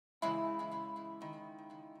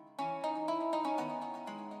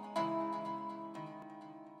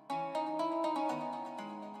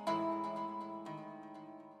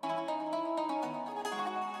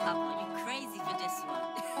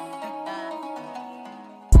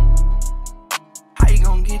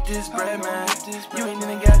this bread, man. You ain't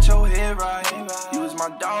even got your head right. You was my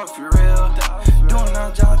dog for real. Doing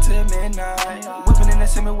our job till midnight. Whipping in the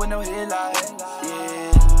semi with no headlight.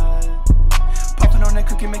 Yeah. Popping on that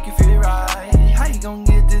cookie make you feel right. How you gon'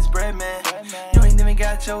 get this bread, man? You ain't even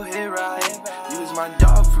got your head right. You was my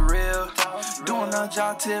dog for real. Doing our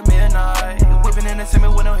job till midnight. Whipping in the semi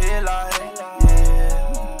with no headlight.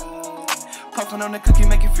 Yeah. Popping on the cookie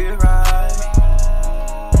make you feel right.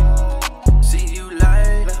 See you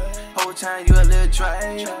later. Whole time you a little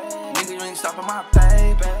traitor. Nigga, you ain't stopping my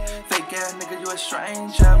paper. Fake ass nigga, you a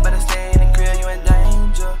stranger. Better stay in the crib, you in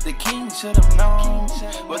danger. The king should've known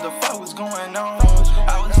what the fuck was going on.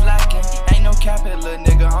 I was lacking, ain't no capital, little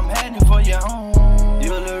nigga. I'm heading for your home.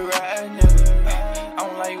 You a little rat nigga. I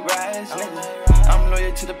don't like rats, nigga. I'm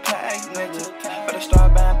loyal to the pack, nigga. Better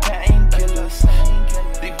start buying painkillers.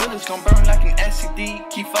 These bullets gon' burn like an SCD.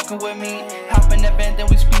 Keep fucking with me. Hop in that van, then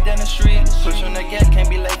we speed down the street. Push on the gas, can't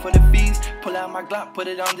be late for the feast. Pull out my Glock, put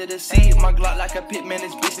it under the seat. My Glock like a pitman,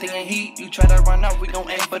 this bitch staying heat. You try to run off, we gon'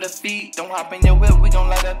 aim for the feet. Don't hop in your whip, we gon'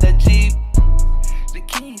 light up that Jeep. The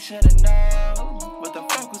king should've known what the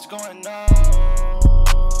fuck was going on.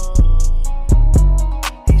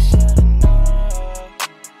 He should've known.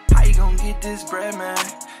 How you gon' get this bread, man?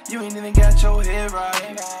 You ain't even got your head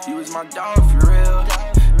right. You was my dog for real.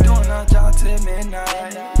 Doing our job till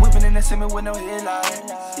midnight. Whipping in the semi with no headlight.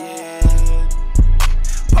 Yeah.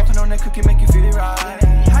 Popping on that cookie make you feel right.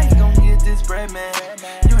 How you gon' get this bread, man?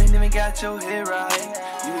 You ain't even got your head right.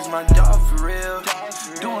 You was my dog for real.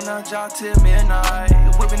 Doing our job till midnight.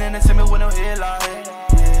 Whipping in the semi with no headlight.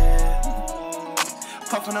 Yeah.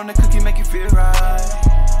 Puffing on the cookie make you feel right.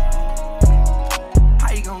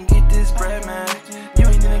 How you gon' get this bread, man? You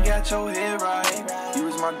ain't even got your head right. You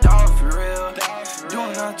was my dog for real.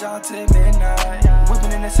 Doing our job till midnight.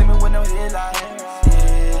 Whipping in the semi with no headlight.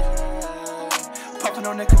 Yeah. Popping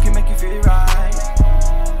on that cookie make you feel right.